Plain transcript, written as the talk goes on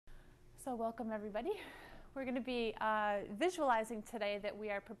So welcome everybody. We're going to be visualizing today that we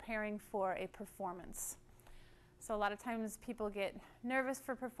are preparing for a performance. So a lot of times people get nervous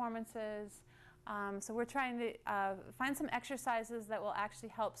for performances. So we're trying to find some exercises that will actually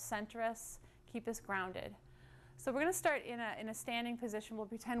help center us, keep us grounded. So we're going to start in a standing position. We'll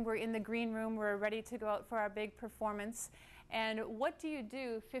pretend we're in the green room. We're ready to go out for our big performance. And what do you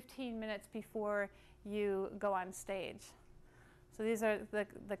do 15 minutes before you go on stage? So these are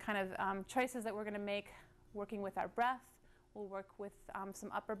the kind of choices that we're going to make working with our breath. We'll work with some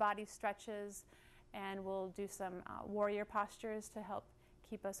upper body stretches, and we'll do some warrior postures to help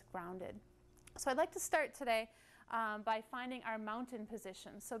keep us grounded. So I'd like to start today by finding our mountain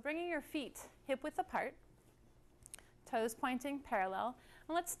position. So bringing your feet hip width apart, toes pointing parallel.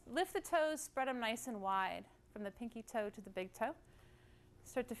 And let's lift the toes, spread them nice and wide from the pinky toe to the big toe.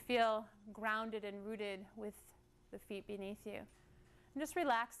 Start to feel grounded and rooted with the feet beneath you. And just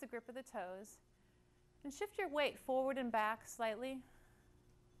relax the grip of the toes and shift your weight forward and back slightly,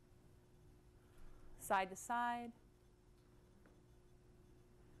 side to side.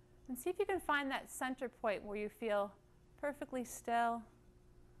 And see if you can find that center point where you feel perfectly still,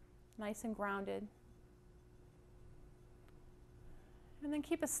 nice and grounded. And then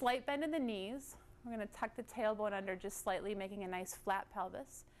keep a slight bend in the knees. We're going to tuck the tailbone under just slightly, making a nice flat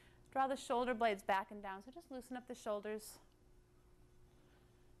pelvis. Draw the shoulder blades back and down, so just loosen up the shoulders.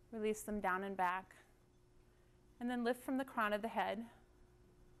 Release them down and back. And then lift from the crown of the head.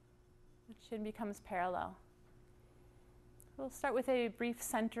 The chin becomes parallel. We'll start with a brief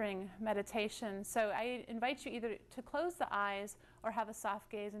centering meditation. So I invite you either to close the eyes or have a soft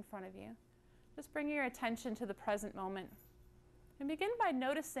gaze in front of you. Just bring your attention to the present moment. And begin by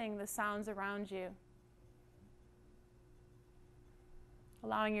noticing the sounds around you.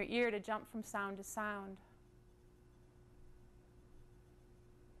 Allowing your ear to jump from sound to sound.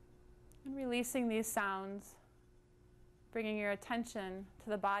 And releasing these sounds, bringing your attention to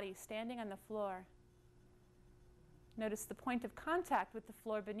the body standing on the floor. Notice the point of contact with the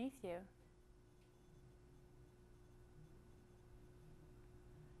floor beneath you.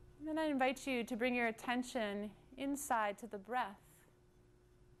 And then I invite you to bring your attention inside to the breath.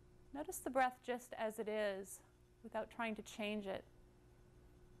 Notice the breath just as it is, without trying to change it.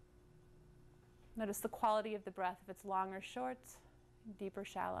 Notice the quality of the breath, if it's long or short, deep or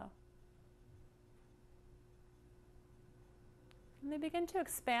shallow. And then begin to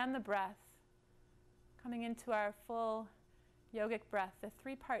expand the breath, coming into our full yogic breath, the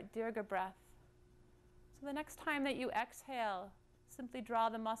three-part Dirga breath. So the next time that you exhale, simply draw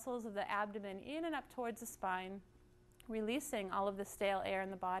the muscles of the abdomen in and up towards the spine, releasing all of the stale air in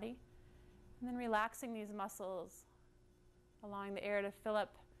the body, and then relaxing these muscles, allowing the air to fill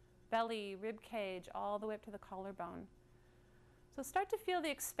up belly, rib cage, all the way up to the collarbone. So start to feel the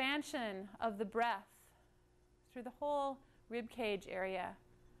expansion of the breath through the whole rib cage area,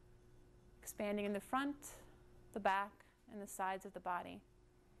 expanding in the front, the back, and the sides of the body.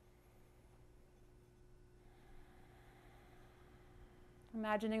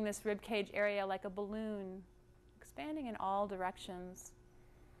 Imagining this rib cage area like a balloon, expanding in all directions.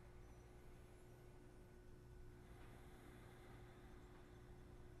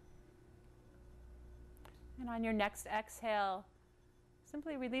 And on your next exhale,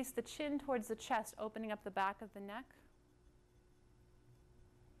 simply release the chin towards the chest, opening up the back of the neck.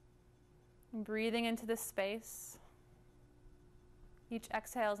 And breathing into this space. Each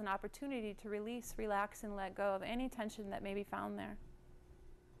exhale is an opportunity to release, relax, and let go of any tension that may be found there.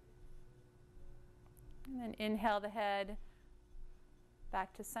 And then inhale the head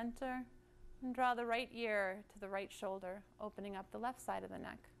back to center, and draw the right ear to the right shoulder, opening up the left side of the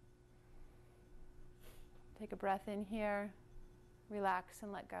neck. Take a breath in here, relax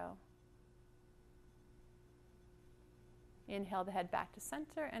and let go. Inhale the head back to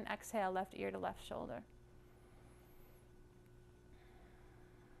center, and exhale left ear to left shoulder.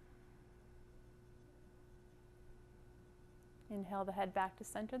 Inhale the head back to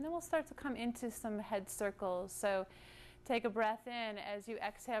center, and then we'll start to come into some head circles. So take a breath in. As you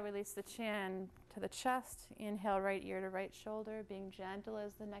exhale, release the chin to the chest. Inhale right ear to right shoulder, being gentle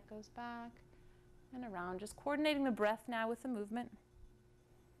as the neck goes back and around. Just coordinating the breath now with the movement.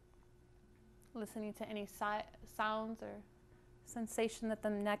 Listening to any sounds or sensation that the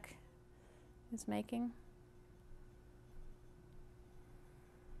neck is making.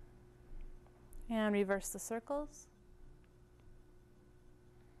 And reverse the circles.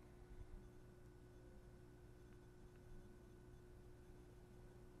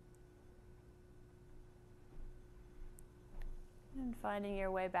 And finding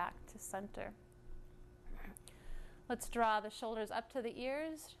your way back to center. Let's draw the shoulders up to the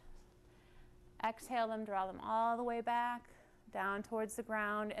ears. Exhale them, draw them all the way back, down towards the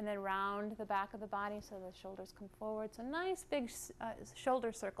ground, and then round the back of the body so the shoulders come forward. So nice big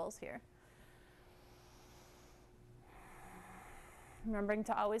shoulder circles here. Remembering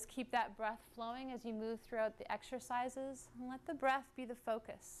to always keep that breath flowing as you move throughout the exercises, and let the breath be the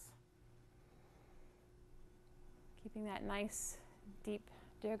focus. Keeping that nice, deep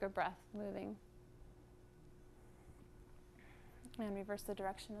Dirga breath moving. And reverse the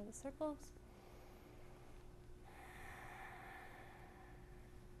direction of the circles.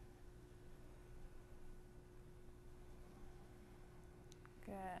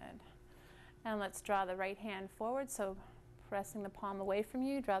 Good. And let's draw the right hand forward, so pressing the palm away from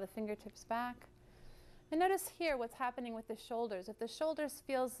you, draw the fingertips back. And notice here what's happening with the shoulders. If the shoulders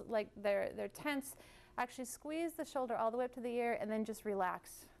feels like they're tense, actually squeeze the shoulder all the way up to the ear and then just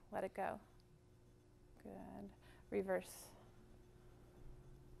relax. Let it go. Good. Reverse.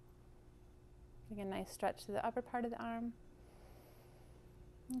 Getting a nice stretch to the upper part of the arm.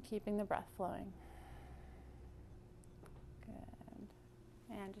 And keeping the breath flowing.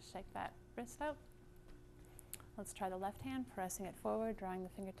 Good. And just shake that wrist out. Let's try the left hand, pressing it forward, drawing the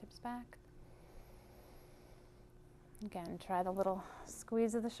fingertips back. Again, try the little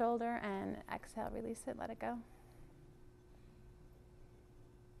squeeze of the shoulder and exhale, release it, let it go.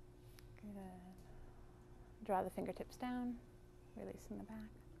 Good. Draw the fingertips down, releasing the back.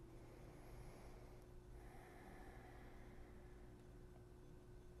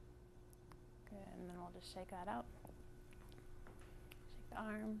 Good, and then we'll just shake that out. Shake the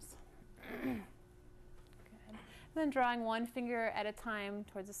arms. And then drawing one finger at a time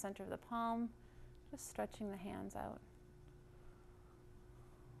towards the center of the palm, just stretching the hands out.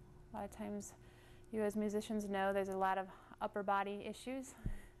 A lot of times you as musicians know there's a lot of upper body issues.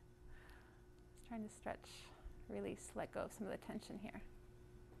 Just trying to stretch, release, let go of some of the tension here.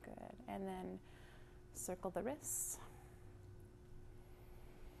 Good. And then circle the wrists.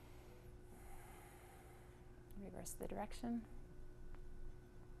 Reverse the direction.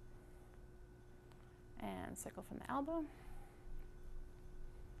 And circle from the elbow.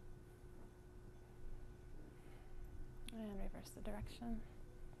 And reverse the direction.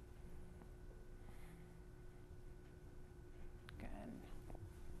 Good.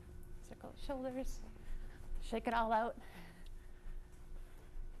 Circle the shoulders. Shake it all out.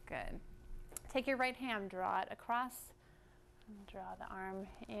 Good. Take your right hand, draw it across, and draw the arm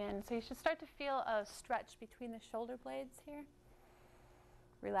in. So you should start to feel a stretch between the shoulder blades here.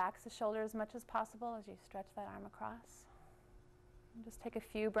 Relax the shoulder as much as possible as you stretch that arm across. And just take a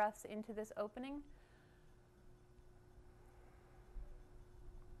few breaths into this opening.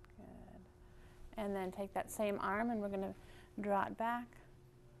 Good. And then take that same arm and we're going to draw it back.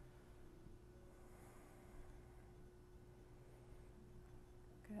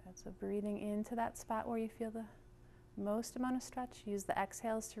 Good. So breathing into that spot where you feel the most amount of stretch. Use the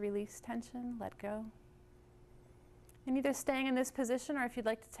exhales to release tension, let go. And either staying in this position, or if you'd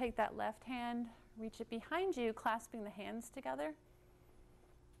like to take that left hand, reach it behind you, clasping the hands together.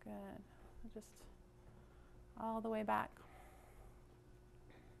 Good. Just all the way back.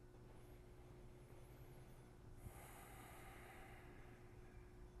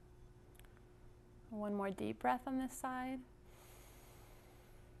 One more deep breath on this side.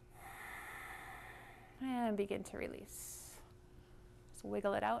 And begin to release. Just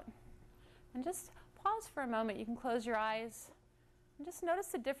wiggle it out. And just pause for a moment. You can close your eyes and just notice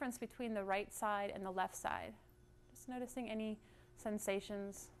the difference between the right side and the left side. Just noticing any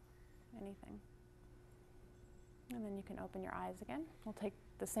sensations, anything. And then you can open your eyes again. We'll take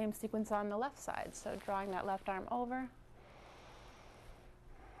the same sequence on the left side. So drawing that left arm over.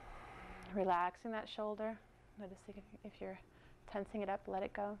 Relaxing that shoulder. Noticing if you're tensing it up, let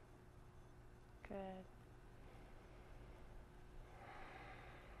it go. Good.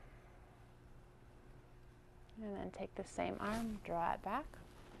 And then take the same arm, draw it back.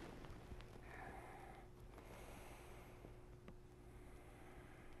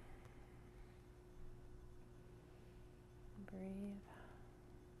 Breathe.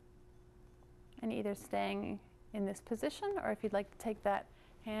 And either staying in this position, or if you'd like to take that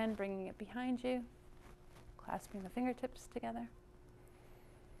hand, bringing it behind you, clasping the fingertips together.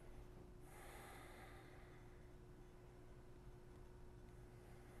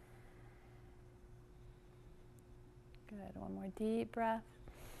 Good. One more deep breath.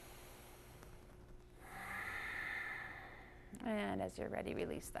 And as you're ready,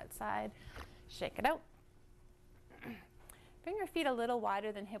 release that side. Shake it out. Bring your feet a little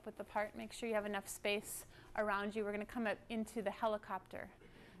wider than hip width apart. Make sure you have enough space around you. We're going to come up into the helicopter.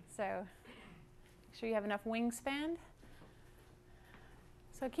 So make sure you have enough wingspan.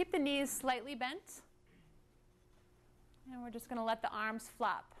 So keep the knees slightly bent. And we're just going to let the arms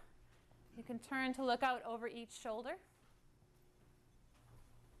flop. You can turn to look out over each shoulder.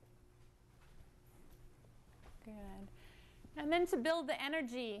 Good. And then to build the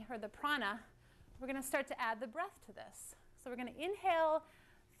energy, or the prana, we're going to start to add the breath to this. So we're going to inhale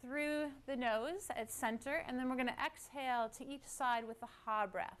through the nose at center, and then we're going to exhale to each side with the ha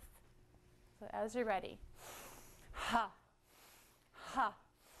breath. So as you're ready. Ha, ha,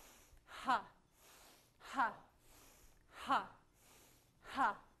 ha, ha, ha,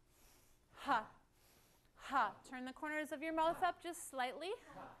 ha, ha, ha. Turn the corners of your mouth up just slightly.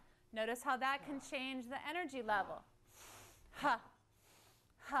 Notice how that can change the energy level. Ha,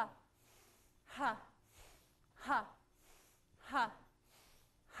 ha, ha, ha, ha, ha,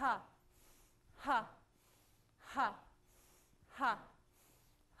 ha, ha, ha, ha,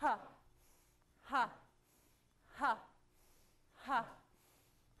 ha, ha, ha,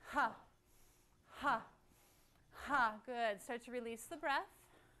 ha, ha, ha. Good. Start to release the breath.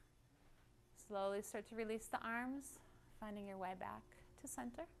 Slowly start to release the arms, finding your way back to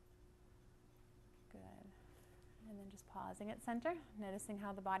center. Good. And then just pausing at center, noticing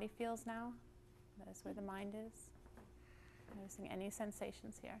how the body feels now. Notice where the mind is. Noticing any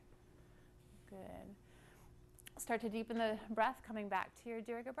sensations here. Good. Start to deepen the breath, coming back to your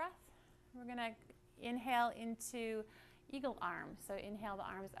Dirga breath. We're going to inhale into eagle arm. So inhale the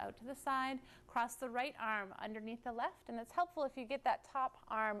arms out to the side. Cross the right arm underneath the left. And it's helpful if you get that top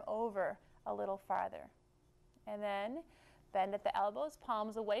arm over a little farther. And then bend at the elbows,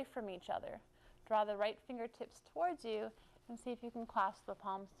 palms away from each other. Draw the right fingertips towards you and see if you can clasp the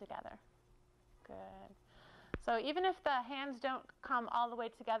palms together. Good. So even if the hands don't come all the way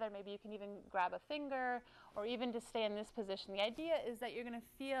together, maybe you can even grab a finger or even just stay in this position. The idea is that you're going to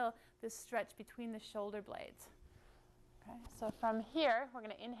feel this stretch between the shoulder blades. Okay, so from here, we're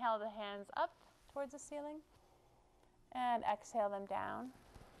going to inhale the hands up towards the ceiling and exhale them down.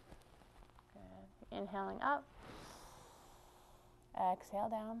 Good. Inhaling up, exhale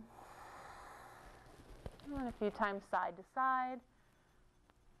down. And a few times side to side,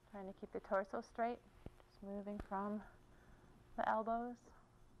 trying to keep the torso straight. Moving from the elbows.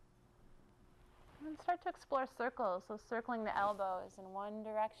 And start to explore circles. So circling the elbows in one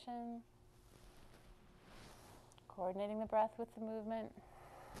direction. Coordinating the breath with the movement.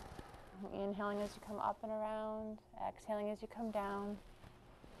 Inhaling as you come up and around. Exhaling as you come down.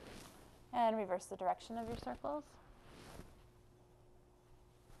 And reverse the direction of your circles.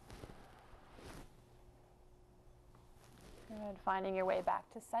 Good. Finding your way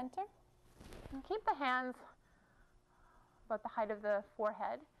back to center. And keep the hands about the height of the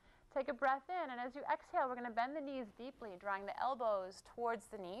forehead. Take a breath in, and as you exhale, we're going to bend the knees deeply, drawing the elbows towards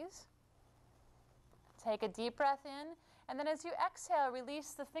the knees. Take a deep breath in, and then as you exhale, release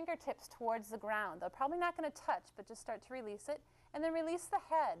the fingertips towards the ground. They're probably not going to touch, but just start to release it. And then release the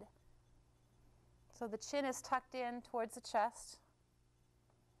head. So the chin is tucked in towards the chest.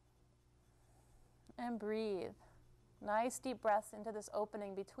 And breathe. Nice deep breaths into this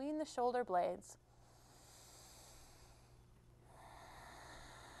opening between the shoulder blades.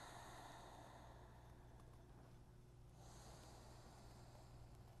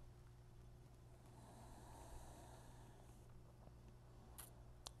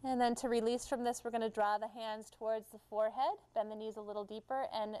 And then to release from this, we're going to draw the hands towards the forehead, bend the knees a little deeper,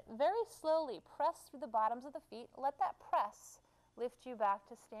 and very slowly press through the bottoms of the feet. Let that press lift you back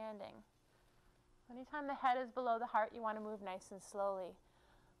to standing. Anytime the head is below the heart, you want to move nice and slowly.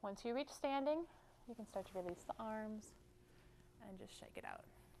 Once you reach standing, you can start to release the arms and just shake it out.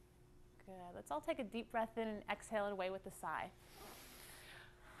 Good. Let's all take a deep breath in and exhale it away with a sigh.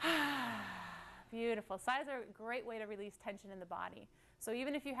 Beautiful. Sighs are a great way to release tension in the body. So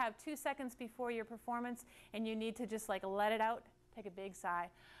even if you have 2 seconds before your performance and you need to just like let it out, take a big sigh.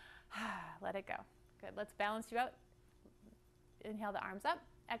 Let it go. Good. Let's balance you out. Inhale the arms up.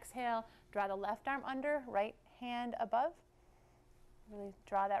 Exhale, draw the left arm under, right hand above. Really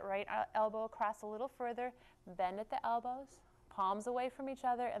draw that right elbow across a little further. Bend at the elbows, palms away from each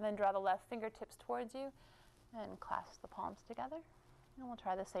other, and then draw the left fingertips towards you and clasp the palms together. And we'll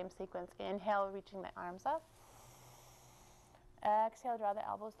try the same sequence. Inhale, reaching the arms up. Exhale, draw the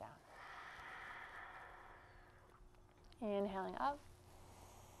elbows down. Inhaling up.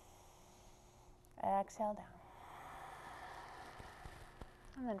 Exhale down.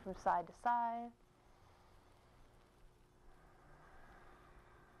 And then from side to side.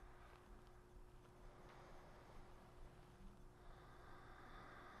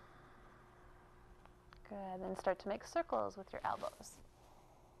 Good. Then start to make circles with your elbows.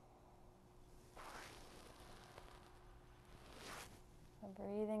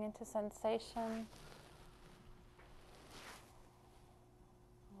 Breathing into sensation.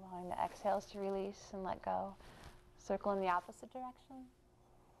 Allowing the exhales to release and let go. Circle in the opposite direction.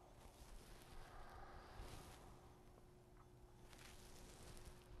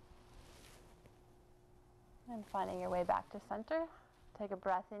 And finding your way back to center. Take a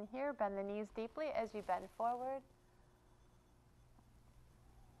breath in here. Bend the knees deeply as you bend forward.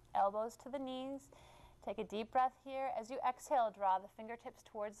 Elbows to the knees. Take a deep breath here. As you exhale, draw the fingertips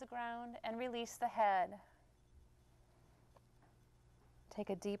towards the ground and release the head. Take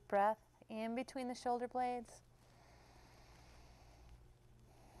a deep breath in between the shoulder blades.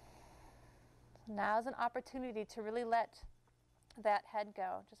 Now's an opportunity to really let that head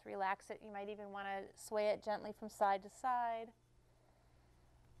go. Just relax it. You might even want to sway it gently from side to side.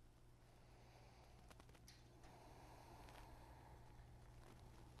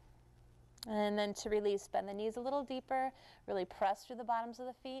 And then to release, bend the knees a little deeper. Really press through the bottoms of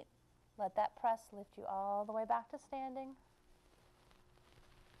the feet. Let that press lift you all the way back to standing.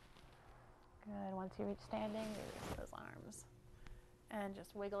 Good. Once you reach standing, release those arms. And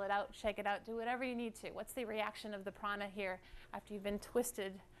just wiggle it out, shake it out, do whatever you need to. What's the reaction of the prana here after you've been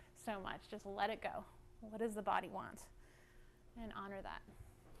twisted so much? Just let it go. What does the body want? And honor that.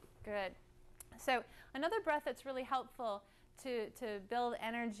 Good. So another breath that's really helpful to build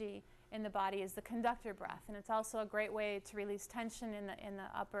energy in the body is the conductor breath. And it's also a great way to release tension in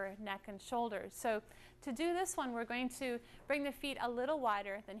the upper neck and shoulders. So to do this one, we're going to bring the feet a little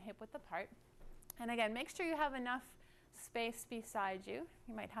wider than hip width apart. And again, make sure you have enough space beside you.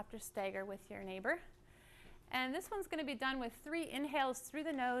 You might have to stagger with your neighbor. And this one's going to be done with 3 inhales through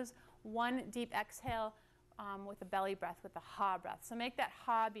the nose, 1 deep exhale with a belly breath, with the ha breath. So make that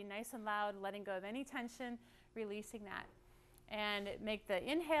ha be nice and loud, letting go of any tension, releasing that. And make the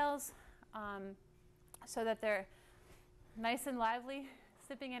inhales so that they're nice and lively,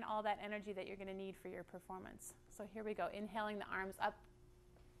 sipping in all that energy that you're going to need for your performance. So here we go. Inhaling the arms up.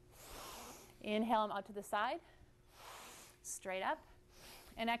 Inhale them out to the side. Straight up.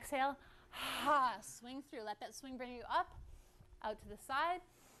 And exhale. Ha. Swing through. Let that swing bring you up. Out to the side.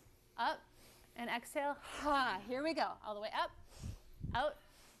 Up. And exhale. Ha. Here we go. All the way up. Out.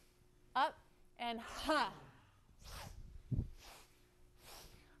 Up. And ha.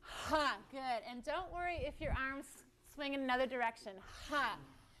 Ha. Good. And don't worry if your arms swing in another direction. Ha.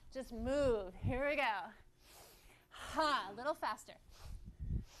 Just move. Here we go. Ha. A little faster.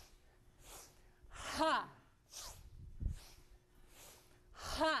 Ha.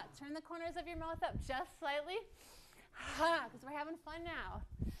 Ha. Turn the corners of your mouth up just slightly. Ha. Because we're having fun now.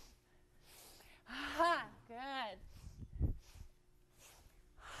 Ha. Good.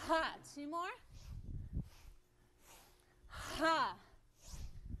 Ha. 2 more. Ha.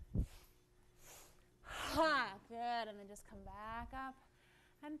 Ha. Good. And then just come back up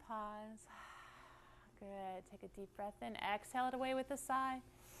and pause. Good. Take a deep breath in. Exhale it away with a sigh.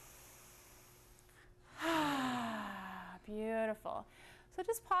 Beautiful. So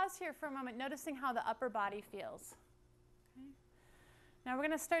just pause here for a moment, noticing how the upper body feels. Okay. Now we're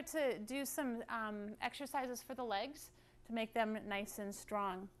going to start to do some exercises for the legs to make them nice and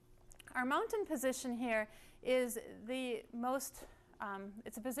strong. Our mountain position here is the most,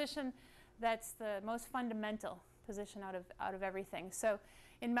 it's a position that's the most fundamental position out of everything. So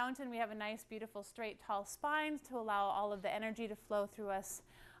in mountain we have a nice, beautiful, straight, tall spine to allow all of the energy to flow through us.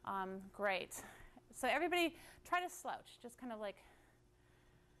 Great. So everybody try to slouch, just kind of like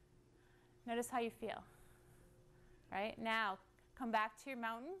notice how you feel. Right? Now come back to your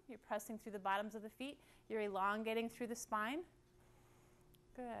mountain. You're pressing through the bottoms of the feet. You're elongating through the spine.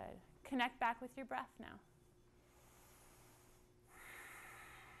 Good. Connect back with your breath now.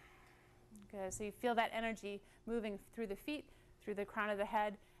 Good. So you feel that energy moving through the feet, through the crown of the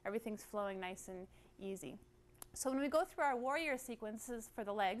head. Everything's flowing nice and easy. So when we go through our warrior sequences for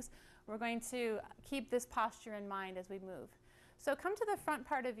the legs, we're going to keep this posture in mind as we move. So come to the front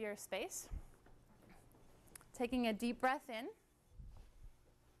part of your space, taking a deep breath in.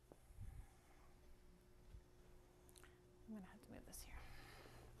 I'm going to have to move this here.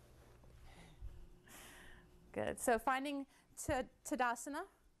 Good. So finding Tadasana,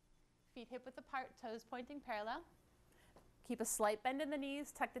 feet hip width apart, toes pointing parallel. Keep a slight bend in the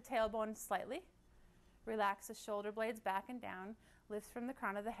knees, tuck the tailbone slightly. Relax the shoulder blades back and down. Lift from the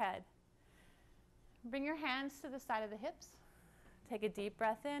crown of the head. Bring your hands to the side of the hips. Take a deep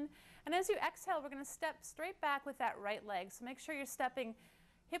breath in. And as you exhale, we're going to step straight back with that right leg. So make sure you're stepping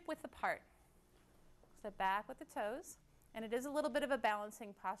hip width apart. Step back with the toes. And it is a little bit of a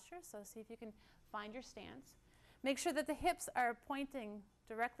balancing posture, so see if you can find your stance. Make sure that the hips are pointing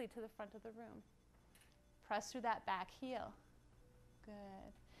directly to the front of the room. Press through that back heel.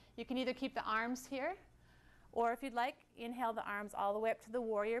 Good. You can either keep the arms here, or if you'd like, inhale the arms all the way up to the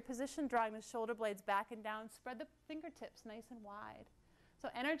warrior position, drawing the shoulder blades back and down. Spread the fingertips nice and wide. So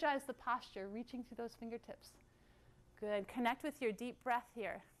energize the posture, reaching through those fingertips. Good. Connect with your deep breath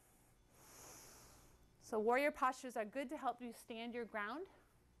here. So warrior postures are good to help you stand your ground.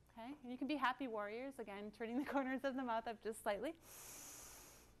 Okay? And you can be happy warriors, again, turning the corners of the mouth up just slightly.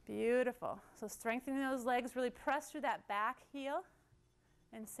 Beautiful. So strengthening those legs, really press through that back heel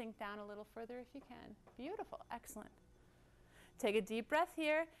and sink down a little further if you can. Beautiful. Excellent. Take a deep breath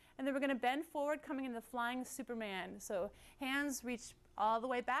here, and then we're going to bend forward, coming into the flying Superman. So hands reach all the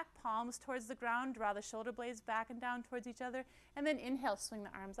way back, palms towards the ground, draw the shoulder blades back and down towards each other, and then inhale, swing the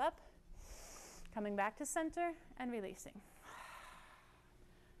arms up, coming back to center and releasing.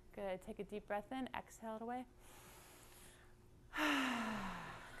 Good. Take a deep breath in, exhale it away.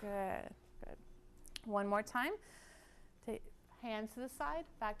 Good. Good. One more time. Take hands to the side,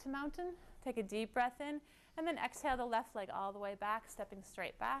 back to mountain. Take a deep breath in, and then exhale the left leg all the way back, stepping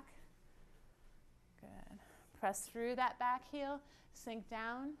straight back. Good. Press through that back heel, sink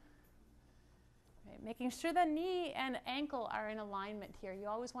down. Right. Making sure the knee and ankle are in alignment here. You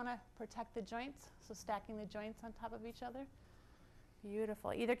always want to protect the joints, so stacking the joints on top of each other.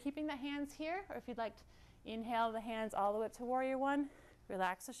 Beautiful. Either keeping the hands here, or if you'd like to inhale the hands all the way up to warrior one.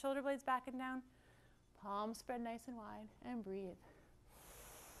 Relax the shoulder blades back and down. Palms spread nice and wide, and breathe.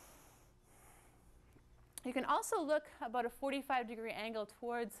 You can also look about a 45-degree angle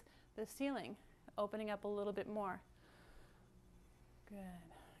towards the ceiling, opening up a little bit more. Good.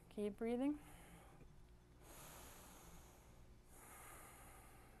 Keep breathing.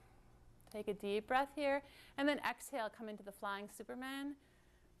 Take a deep breath here, and then exhale, come into the flying Superman.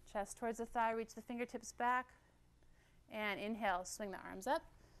 Chest towards the thigh, reach the fingertips back, and inhale, swing the arms up.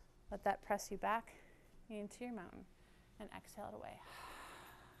 Let that press you back into your mountain, and exhale it away.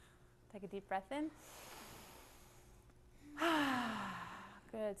 Take a deep breath in.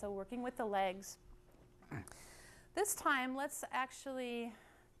 Good. So working with the legs. This time, let's actually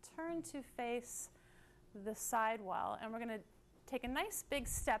turn to face the side wall, and we're going to take a nice big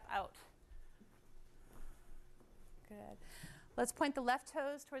step out. Good. Let's point the left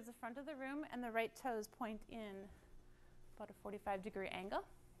toes towards the front of the room, and the right toes point in about a 45-degree angle.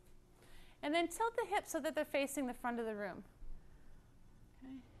 And then tilt the hips so that they're facing the front of the room.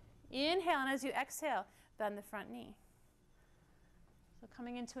 Okay. Inhale, and as you exhale, bend the front knee. So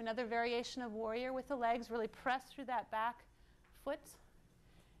coming into another variation of warrior with the legs, really press through that back foot.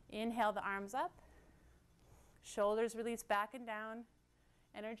 Inhale the arms up. Shoulders release back and down.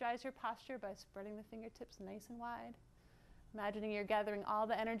 Energize your posture by spreading the fingertips nice and wide. Imagining you're gathering all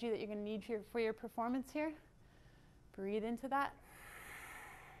the energy that you're going to need for your performance here. Breathe into that.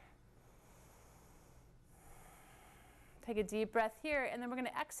 Take a deep breath here, and then we're going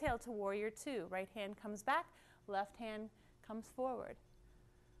to exhale to warrior two. Right hand comes back, left hand comes forward.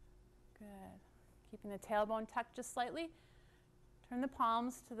 Good. Keeping the tailbone tucked just slightly. Turn the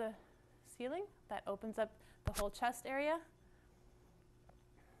palms to the ceiling. That opens up the whole chest area.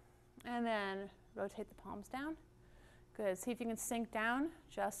 And then rotate the palms down. Good. See if you can sink down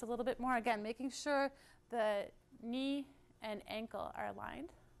just a little bit more. Again, making sure the knee and ankle are aligned.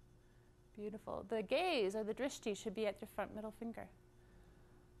 Beautiful. The gaze or the drishti should be at your front middle finger.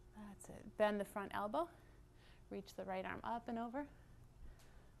 That's it. Bend the front elbow. Reach the right arm up and over.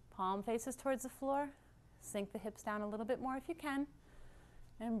 Palm faces towards the floor. Sink the hips down a little bit more if you can.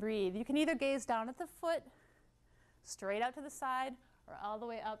 And breathe. You can either gaze down at the foot, straight out to the side, or all the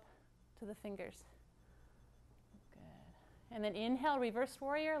way up to the fingers. Good. And then inhale, reverse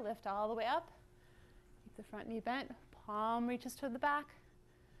warrior. Lift all the way up. Keep the front knee bent. Palm reaches toward the back.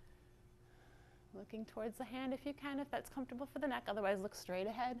 Looking towards the hand if you can, if that's comfortable for the neck. Otherwise, look straight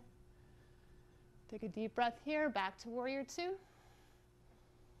ahead. Take a deep breath here. Back to warrior two.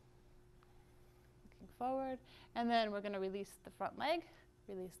 Looking forward. And then we're going to release the front leg.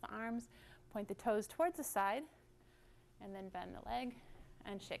 Release the arms. Point the toes towards the side. And then bend the leg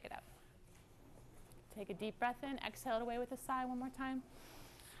and shake it out. Take a deep breath in. Exhale it away with a sigh one more time.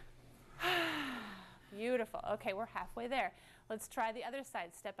 Beautiful. Okay, we're halfway there. Let's try the other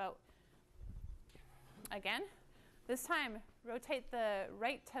side. Step out. Again, this time rotate the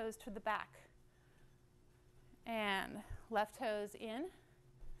right toes to the back and left toes in.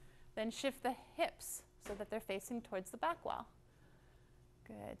 Then shift the hips so that they're facing towards the back wall.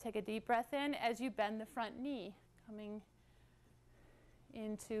 Good. Take a deep breath in as you bend the front knee. Coming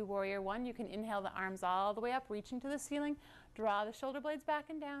into warrior one, you can inhale the arms all the way up, reaching to the ceiling. Draw the shoulder blades back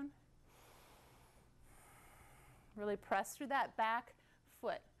and down. Really press through that back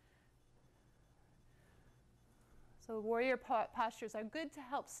foot. So warrior postures are good to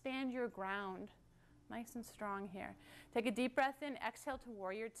help stand your ground. Nice and strong here. Take a deep breath in, exhale to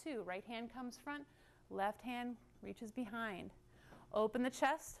warrior two. Right hand comes front, left hand reaches behind. Open the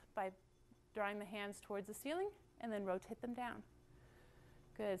chest by drawing the hands towards the ceiling and then rotate them down.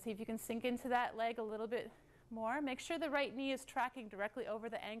 Good. See if you can sink into that leg a little bit more. Make sure the right knee is tracking directly over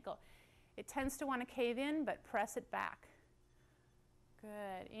the ankle. It tends to want to cave in, but press it back.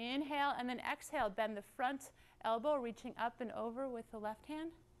 Good. Inhale and then exhale. Bend the front elbow, reaching up and over with the left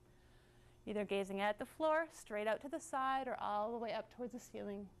hand. Either gazing at the floor, straight out to the side, or all the way up towards the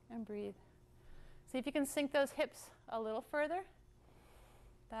ceiling, and breathe. See if you can sink those hips a little further.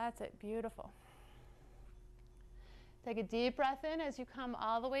 That's it. Beautiful. Take a deep breath in as you come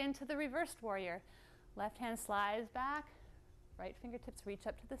all the way into the reversed warrior. Left hand slides back, right fingertips reach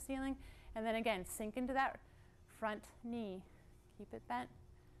up to the ceiling, and then again, sink into that front knee. Keep it bent,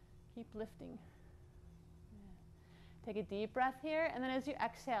 keep lifting. Yeah. Take a deep breath here, and then as you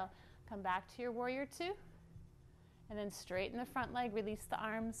exhale, come back to your warrior two, and then straighten the front leg, release the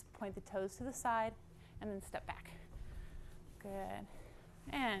arms, point the toes to the side, and then step back. Good.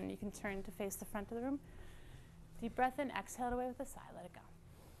 And you can turn to face the front of the room. Deep breath in, exhale it away with a sigh, let it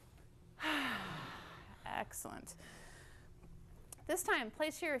go. Excellent. This time,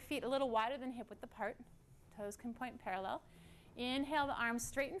 place your feet a little wider than hip width apart. Toes can point parallel. Inhale the arms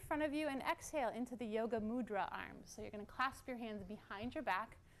straight in front of you and exhale into the yoga mudra arms. So you're going to clasp your hands behind your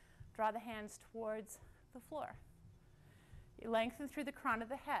back, draw the hands towards the floor. You lengthen through the crown of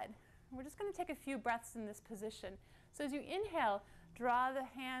the head. We're just going to take a few breaths in this position. So as you inhale, draw the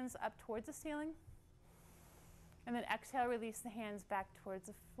hands up towards the ceiling, and then exhale, release the hands back towards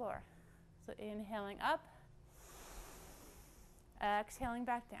the floor. So inhaling up, exhaling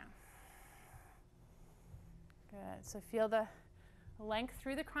back down. Good. So feel the length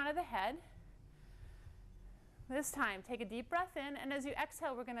through the crown of the head. This time, take a deep breath in, and as you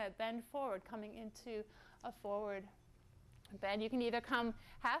exhale, we're going to bend forward, coming into a forward bend. You can either come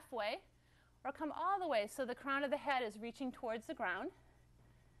halfway or come all the way so the crown of the head is reaching towards the ground.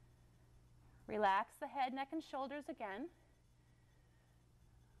 Relax the head, neck, and shoulders again.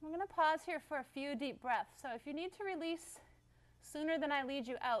 We're going to pause here for a few deep breaths. So if you need to release sooner than I lead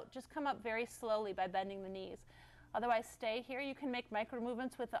you out, just come up very slowly by bending the knees. Otherwise, stay here. You can make micro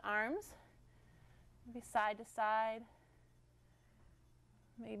movements with the arms, maybe side to side.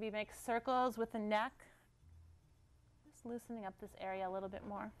 Maybe make circles with the neck. Just loosening up this area a little bit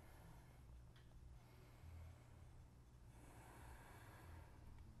more.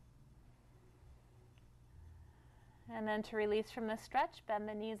 And then to release from the stretch, bend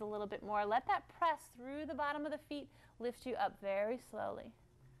the knees a little bit more. Let that press through the bottom of the feet lift you up very slowly.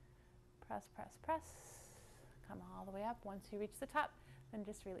 Press, press, press. Come all the way up. Once you reach the top, then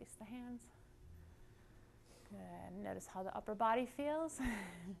just release the hands. Good. Notice how the upper body feels.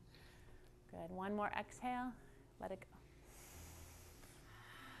 Good. One more exhale. Let it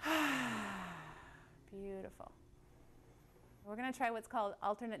go. Beautiful. We're going to try what's called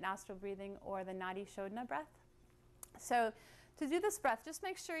alternate nostril breathing, or the Nadi Shodhana breath. So to do this breath, just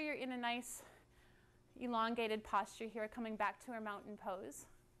make sure you're in a nice elongated posture here, coming back to our mountain pose.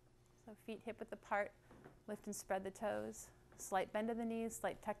 So feet hip width apart, lift and spread the toes. Slight bend of the knees,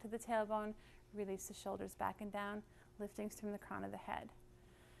 slight tuck to the tailbone, release the shoulders back and down, lifting from the crown of the head.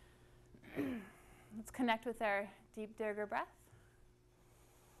 Let's connect with our deep Dirga breath.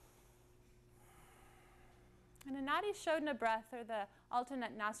 And a Nadi Shodhana breath, or the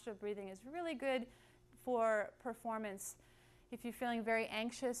alternate nostril breathing, is really good for performance. If you're feeling very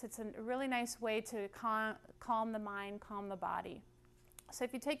anxious, it's a really nice way to calm the mind, calm the body. So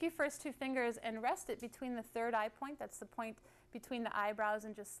if you take your first two fingers and rest it between the third eye point, that's the point between the eyebrows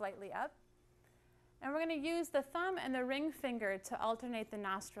and just slightly up. And we're going to use the thumb and the ring finger to alternate the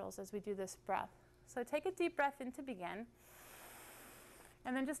nostrils as we do this breath. So take a deep breath in to begin,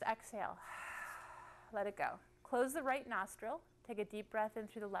 and then just exhale. Let it go. Close the right nostril. Take a deep breath in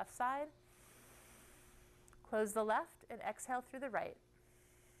through the left side. Close the left and exhale through the right.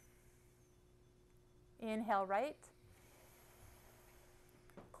 Inhale right.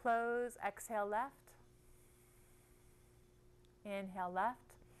 Close, exhale left. Inhale left.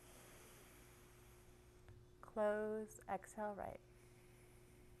 Close, exhale right.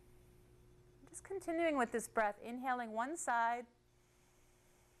 Just continuing with this breath, inhaling one side,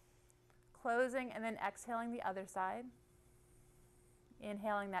 closing, and then exhaling the other side.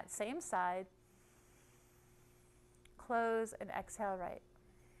 Inhaling that same side. Close and exhale right.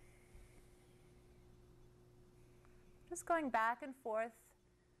 Just going back and forth,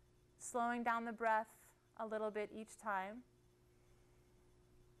 slowing down the breath a little bit each time.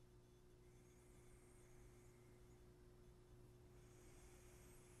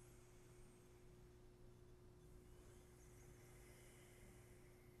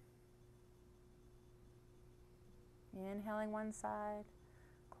 Inhaling one side,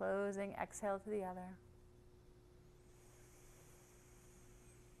 closing, exhale to the other.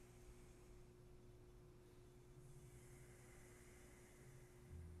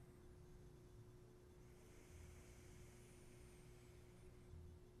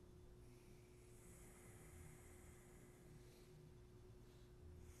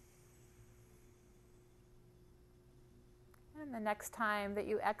 And the next time that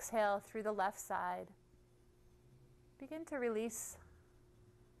you exhale through the left side, begin to release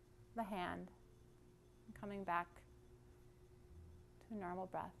the hand and coming back to normal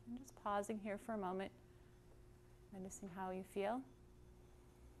breath. And just pausing here for a moment, noticing how you feel.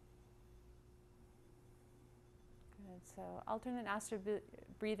 Good. So alternate nostril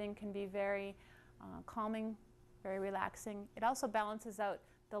breathing can be very calming, very relaxing. It also balances out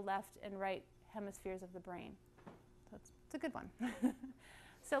the left and right hemispheres of the brain. So it's a good one.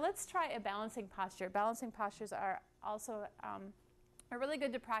 So let's try a balancing posture. Balancing postures are also are really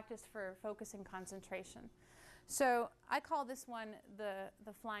good to practice for focus and concentration. So I call this one the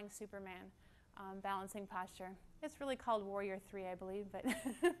Flying Superman balancing posture. It's really called Warrior 3, I believe, but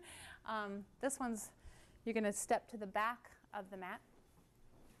this one's, you're going to step to the back of the mat.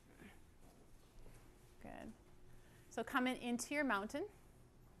 Good. So come into your mountain.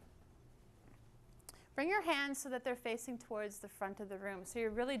 Bring your hands so that they're facing towards the front of the room. So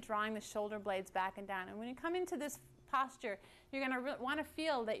you're really drawing the shoulder blades back and down. And when you come into this posture, you're going to want to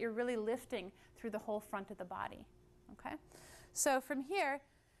feel that you're really lifting through the whole front of the body. Okay? So from here,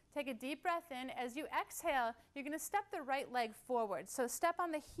 take a deep breath in. As you exhale, you're going to step the right leg forward. So step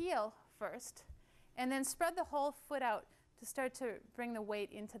on the heel first, and then spread the whole foot out to start to bring the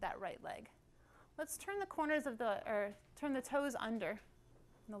weight into that right leg. Let's turn the corners of turn the toes under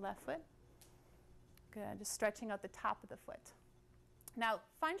on the left foot. Good, just stretching out the top of the foot. Now,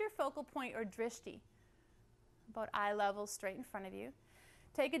 find your focal point or drishti, about eye level, straight in front of you.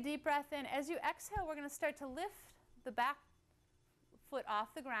 Take a deep breath in. As you exhale, we're going to start to lift the back foot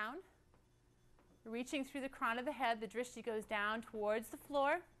off the ground. Reaching through the crown of the head, the drishti goes down towards the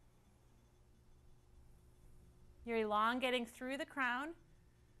floor. You're elongating through the crown.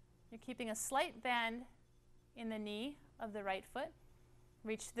 You're keeping a slight bend in the knee of the right foot.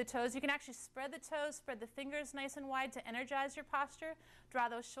 Reach the toes. You can actually spread the toes, spread the fingers nice and wide to energize your posture. Draw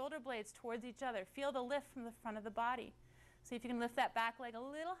those shoulder blades towards each other. Feel the lift from the front of the body. See if you can lift that back leg a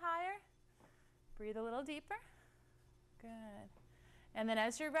little higher. Breathe a little deeper. Good. And then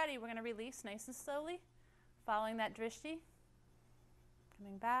as you're ready, we're going to release nice and slowly, following that drishti.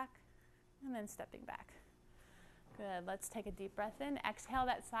 Coming back, and then stepping back. Good. Let's take a deep breath in. Exhale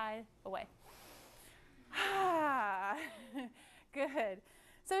that side away. Good.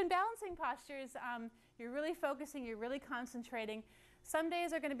 So in balancing postures, you're really focusing, you're really concentrating. Some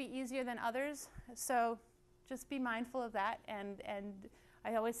days are going to be easier than others, so just be mindful of that. And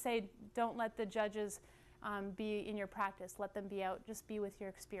I always say, don't let the judges be in your practice. Let them be out. Just be with your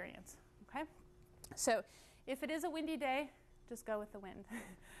experience. Okay? So if it is a windy day, just go with the wind.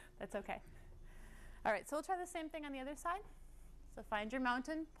 That's okay. All right, so we'll try the same thing on the other side. So find your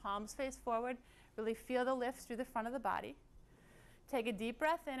mountain, palms face forward. Really feel the lift through the front of the body. Take a deep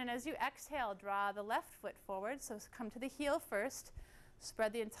breath in, and as you exhale, draw the left foot forward. So come to the heel first.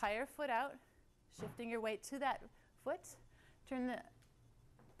 Spread the entire foot out, shifting your weight to that foot. Turn the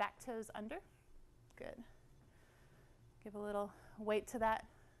back toes under. Good. Give a little weight to that,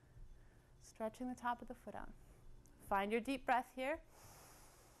 stretching the top of the foot out. Find your deep breath here.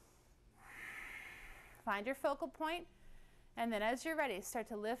 Find your focal point, and then as you're ready, start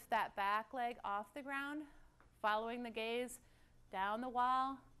to lift that back leg off the ground, following the gaze down the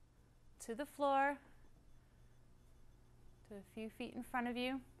wall, to the floor, to a few feet in front of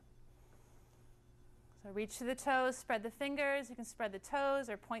you. So reach to the toes, spread the fingers. You can spread the toes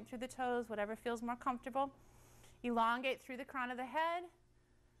or point through the toes, whatever feels more comfortable. Elongate through the crown of the head.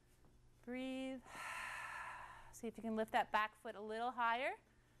 Breathe. See if you can lift that back foot a little higher.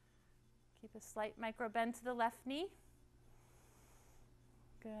 Keep a slight micro bend to the left knee.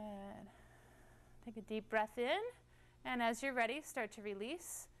 Good. Take a deep breath in. And as you're ready, start to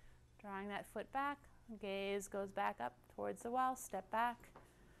release, drawing that foot back. Gaze goes back up towards the wall. Step back.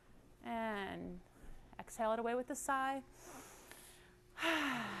 And exhale it away with a sigh.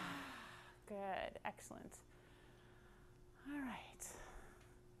 Good. Excellent. All right.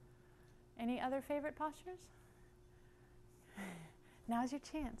 Any other favorite postures? Now's your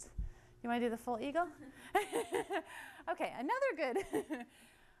chance. You want to do the full eagle? Okay, another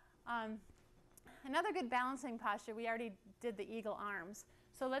good balancing posture. We already did the eagle arms.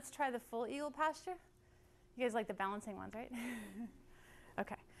 So let's try the full eagle posture. You guys like the balancing ones, right?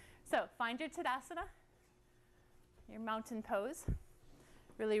 Okay. So find your Tadasana. your mountain pose.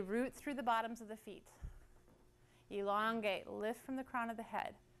 Really root through the bottoms of the feet. Elongate, lift from the crown of the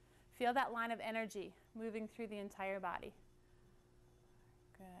head. Feel that line of energy moving through the entire body.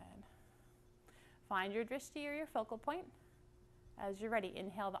 Good. Find your drishti or your focal point. As you're ready,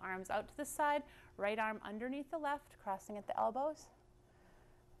 inhale the arms out to the side, right arm underneath the left, crossing at the elbows.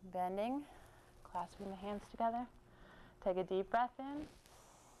 Bending, clasping the hands together. Take a deep breath in,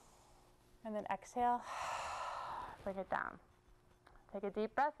 and then exhale, bring it down. Take a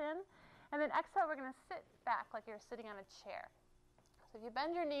deep breath in, and then exhale, we're gonna sit back like you're sitting on a chair. So if you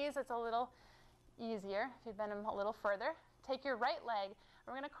bend your knees, it's a little easier. If you bend them a little further, take your right leg, and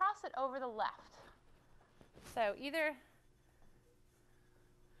we're gonna cross it over the left. So either,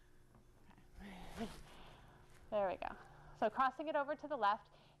 there we go. So crossing it over to the left,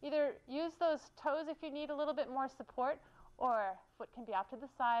 either use those toes if you need a little bit more support, or foot can be off to the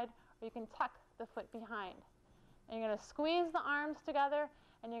side, or you can tuck the foot behind. And you're gonna squeeze the arms together,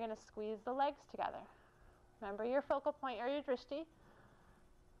 and you're gonna squeeze the legs together. Remember your focal point or your drishti.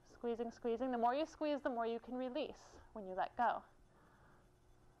 Squeezing, squeezing. The more you squeeze, the more you can release when you let go.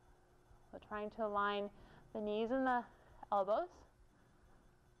 So trying to align the knees and the elbows.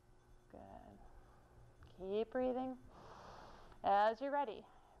 Good. Keep breathing. As you're ready,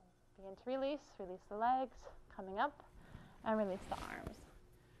 begin to release. Release the legs, coming up, and release the arms.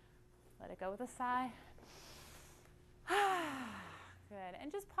 Let it go with a sigh. Good.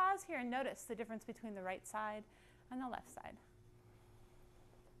 And just pause here and notice the difference between the right side and the left side.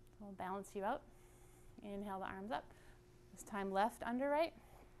 So we'll balance you out. Inhale the arms up. This time left under right.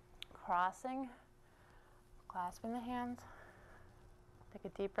 Crossing, clasping the hands. Take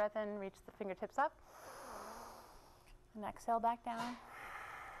a deep breath in, reach the fingertips up. And exhale back down.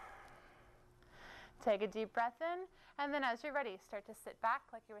 Take a deep breath in, and then as you're ready, start to sit back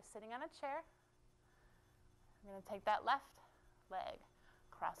like you were sitting on a chair. I'm going to take that left leg,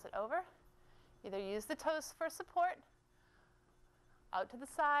 cross it over. Either use the toes for support, out to the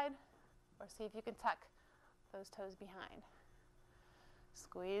side, or see if you can tuck those toes behind.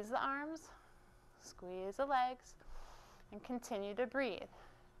 Squeeze the arms, squeeze the legs, and continue to breathe.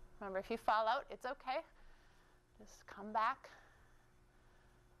 Remember, if you fall out, it's okay. Just come back,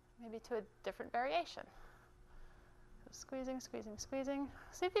 maybe to a different variation. So squeezing, squeezing, squeezing.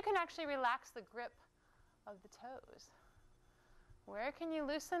 See if you can actually relax the grip of the toes. Where can you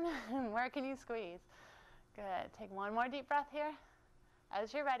loosen and where can you squeeze? Good. Take one more deep breath here.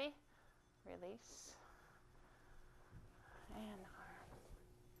 As you're ready, release. And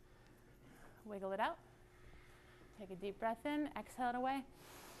wiggle it out. Take a deep breath in, exhale it away.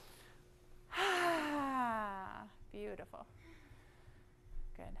 Beautiful.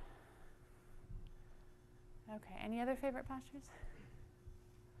 Good. Okay, any other favorite postures?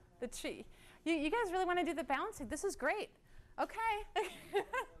 The tree. You guys really want to do the balancing? This is great. Okay.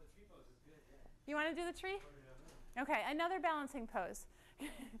 You want to do the tree? Okay, another balancing pose.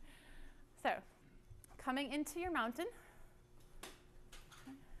 So, coming into your mountain,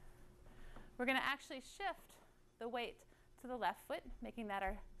 we're going to actually shift the weight to the left foot, making that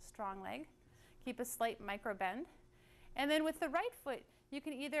our strong leg. Keep a slight micro bend. And then with the right foot, you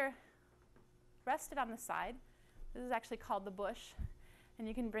can either rest it on the side. This is actually called the bush. And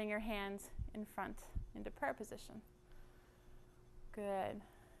you can bring your hands in front into prayer position. Good.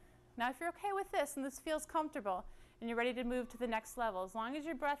 Now if you're okay with this and this feels comfortable and you're ready to move to the next level, as long as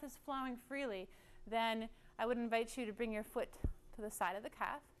your breath is flowing freely, then I would invite you to bring your foot to the side of the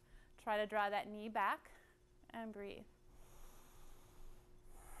calf. Try to draw that knee back and breathe.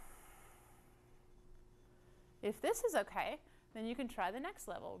 If this is okay, then you can try the next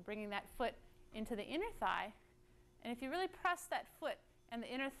level, bringing that foot into the inner thigh. And if you really press that foot and the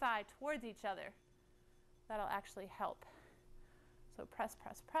inner thigh towards each other, that'll actually help. So press,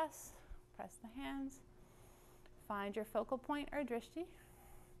 press, press. Press the hands. Find your focal point or drishti.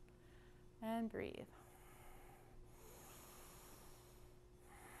 And breathe.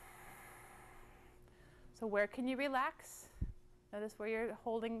 So where can you relax? Notice where you're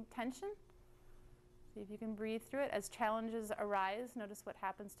holding tension. See if you can breathe through it. As challenges arise, notice what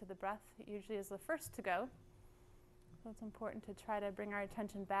happens to the breath. It usually is the first to go. So it's important to try to bring our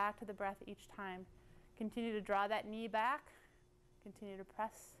attention back to the breath each time. Continue to draw that knee back. Continue to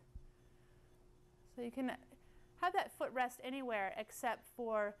press. So you can have that foot rest anywhere except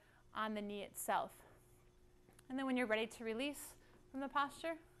for on the knee itself. And then when you're ready to release from the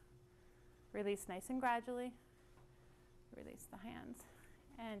posture, release nice and gradually. Release the hands.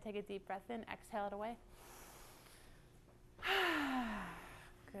 And take a deep breath in. Exhale it away.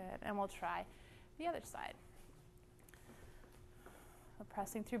 Good. And we'll try the other side. So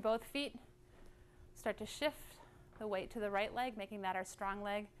pressing through both feet. Start to shift the weight to the right leg, making that our strong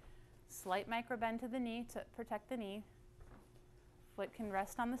leg. Slight micro bend to the knee to protect the knee. Foot can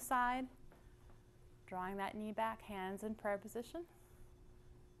rest on the side, drawing that knee back, hands in prayer position.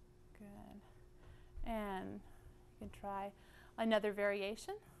 Good. And you can try another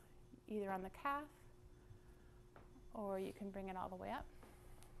variation, either on the calf, or you can bring it all the way up.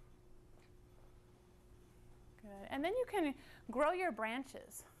 Good. And then you can grow your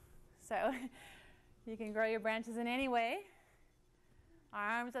branches. So you can grow your branches in any way.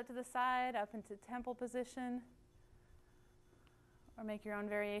 Arms up to the side, up into temple position, or make your own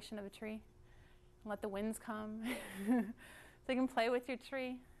variation of a tree. And let the winds come. So you can play with your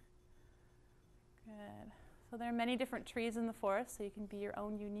tree. Good. So there are many different trees in the forest, so you can be your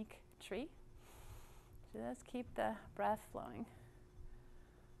own unique tree. Just keep the breath flowing.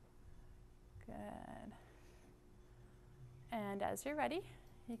 Good. And as you're ready,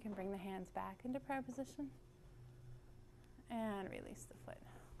 you can bring the hands back into prayer position and release the foot.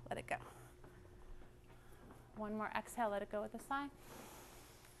 Let it go. One more exhale, let it go with a sigh.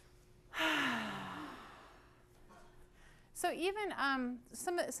 So even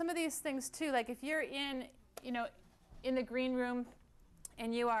some of these things too, like if you're in the green room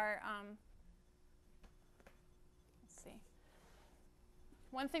and you are, let's see.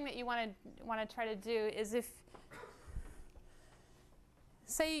 One thing that you want to try to do is if,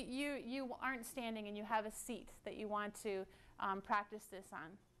 say you aren't standing and you have a seat that you want to practice this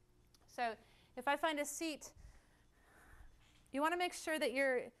on. So if I find a seat, you want to make sure that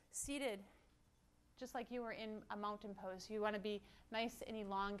you're seated just like you were in a mountain pose. You want to be nice and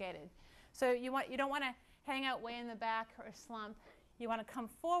elongated. So you don't want to hang out way in the back or slump. You want to come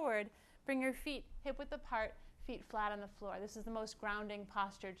forward, bring your feet hip width apart, feet flat on the floor. This is the most grounding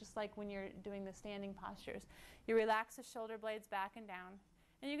posture, just like when you're doing the standing postures. You relax the shoulder blades back and down.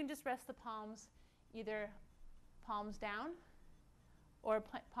 And you can just rest the palms, either palms down or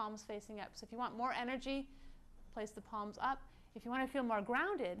palms facing up. So if you want more energy, place the palms up. If you want to feel more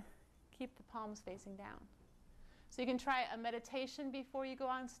grounded, keep the palms facing down. So you can try a meditation before you go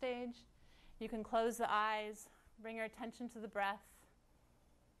on stage. You can close the eyes, bring your attention to the breath.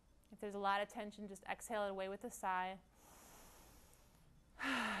 If there's a lot of tension, just exhale it away with a sigh.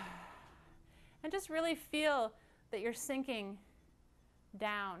 And just really feel that you're sinking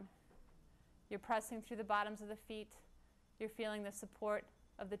down. You're pressing through the bottoms of the feet. You're feeling the support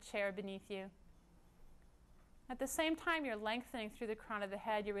of the chair beneath you. At the same time, you're lengthening through the crown of the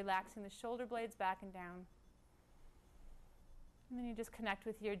head. You're relaxing the shoulder blades back and down. And then you just connect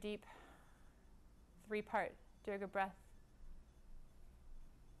with your deep three-part Dirga breath.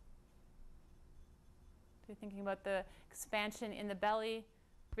 So you're thinking about the expansion in the belly,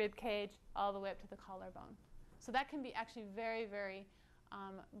 rib cage, all the way up to the collarbone. So that can be actually very, very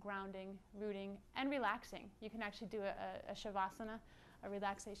grounding, rooting, and relaxing. You can actually do a Shavasana, a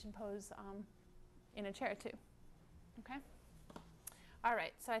relaxation pose in a chair too. Okay? All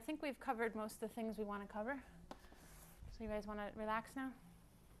right, so I think we've covered most of the things we want to cover. So you guys want to relax now?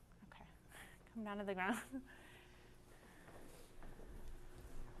 Okay. Come down to the ground.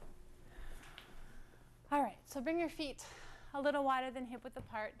 All right, so bring your feet a little wider than hip width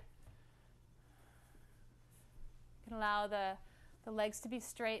apart. You can allow the legs to be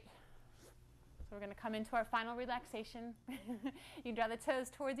straight. So we're going to come into our final relaxation. You can draw the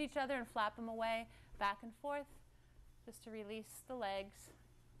toes towards each other and flap them away, back and forth, just to release the legs.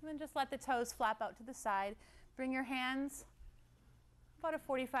 And then just let the toes flap out to the side. Bring your hands about a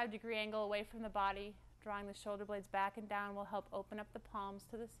 45-degree angle away from the body. Drawing the shoulder blades back and down will help open up the palms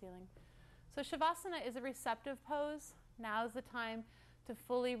to the ceiling. So Shavasana is a receptive pose. Now is the time to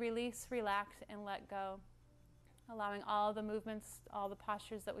fully release, relax, and let go. Allowing all the movements, all the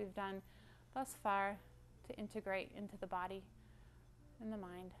postures that we've done thus far to integrate into the body and the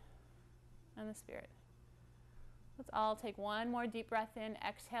mind and the spirit. Let's all take one more deep breath in.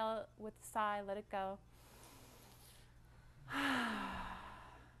 Exhale with a sigh. Let it go.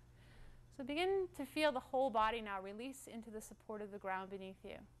 So begin to feel the whole body now release into the support of the ground beneath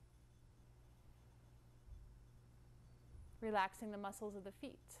you. Relaxing the muscles of the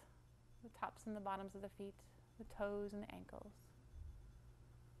feet, the tops and the bottoms of the feet, the toes and the ankles.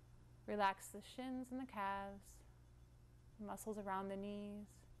 Relax the shins and the calves, the muscles around the knees,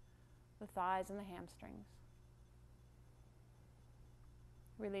 the thighs and the hamstrings.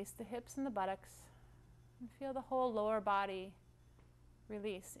 Release the hips and the buttocks, and feel the whole lower body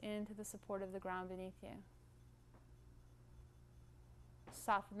release into the support of the ground beneath you.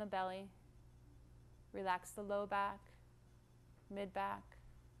 Soften the belly. Relax the low back, mid-back.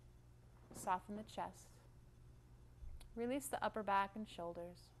 Soften the chest. Release the upper back and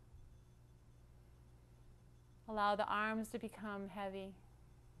shoulders. Allow the arms to become heavy,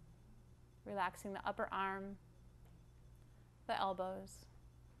 relaxing the upper arm, the elbows,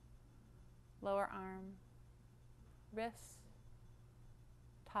 lower arm, wrists,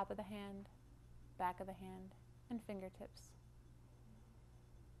 top of the hand, back of the hand, and fingertips.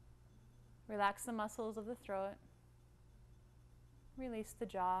 Relax the muscles of the throat. Release the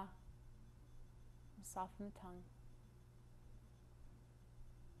jaw. And soften the tongue.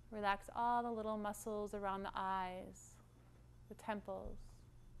 Relax all the little muscles around the eyes, the temples,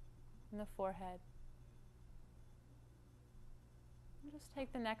 and the forehead. And just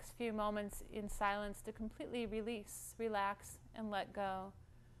take the next few moments in silence to completely release, relax, and let go.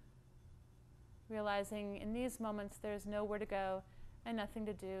 Realizing in these moments there's nowhere to go and nothing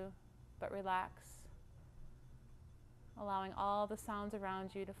to do but relax. Allowing all the sounds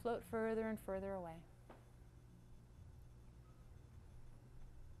around you to float further and further away.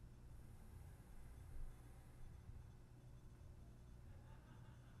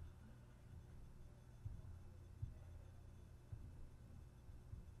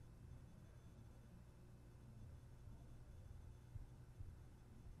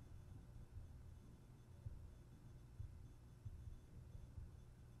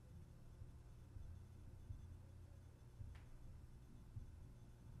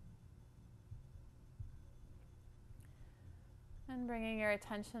 And bringing your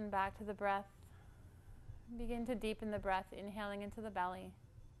attention back to the breath, begin to deepen the breath, inhaling into the belly.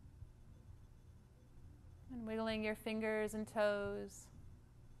 And wiggling your fingers and toes,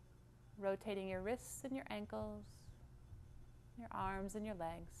 rotating your wrists and your ankles, your arms and your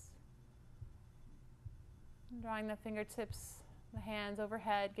legs. And drawing the fingertips, the hands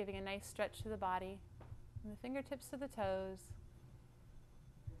overhead, giving a nice stretch to the body, and the fingertips to the toes.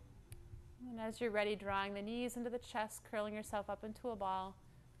 And as you're ready, drawing the knees into the chest, curling yourself up into a ball.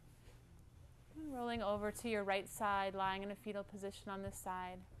 And rolling over to your right side, lying in a fetal position on this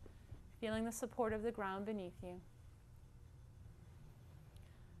side, feeling the support of the ground beneath you.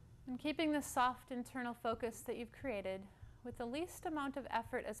 And keeping the soft internal focus that you've created, with the least amount of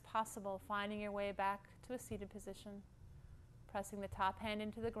effort as possible, finding your way back to a seated position. Pressing the top hand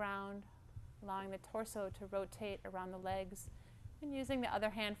into the ground, allowing the torso to rotate around the legs, and using the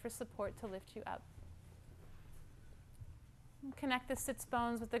other hand for support to lift you up. And connect the sits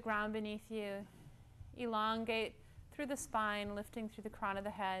bones with the ground beneath you. Elongate through the spine, lifting through the crown of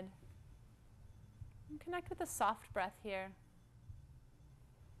the head. And connect with a soft breath here.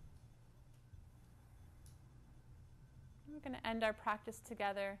 We're going to end our practice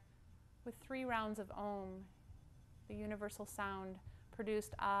together with 3 rounds of Om, the universal sound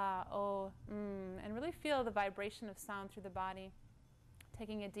produced ah, oh, and really feel the vibration of sound through the body.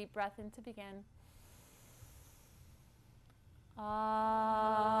 Taking a deep breath in to begin.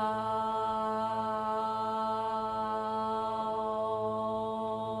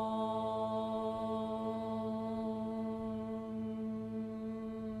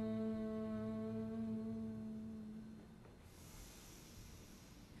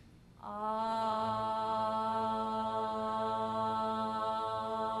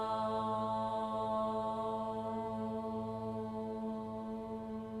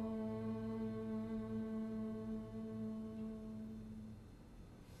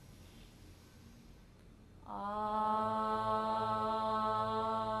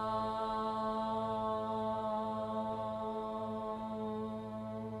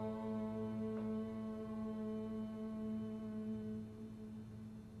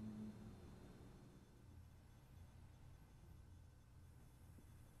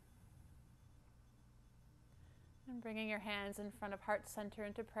 And bringing your hands in front of heart center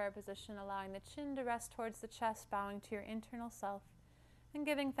into prayer position, allowing the chin to rest towards the chest, bowing to your internal self, and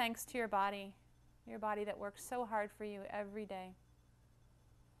giving thanks to your body that works so hard for you every day.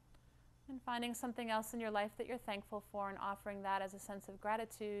 And finding something else in your life that you're thankful for and offering that as a sense of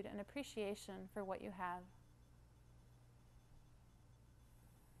gratitude and appreciation for what you have.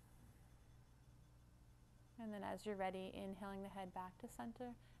 And then as you're ready, inhaling the head back to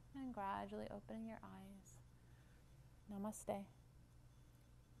center and gradually opening your eyes. Namaste. Namaste.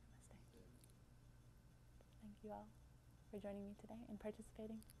 Thank you all for joining me today and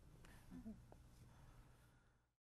participating.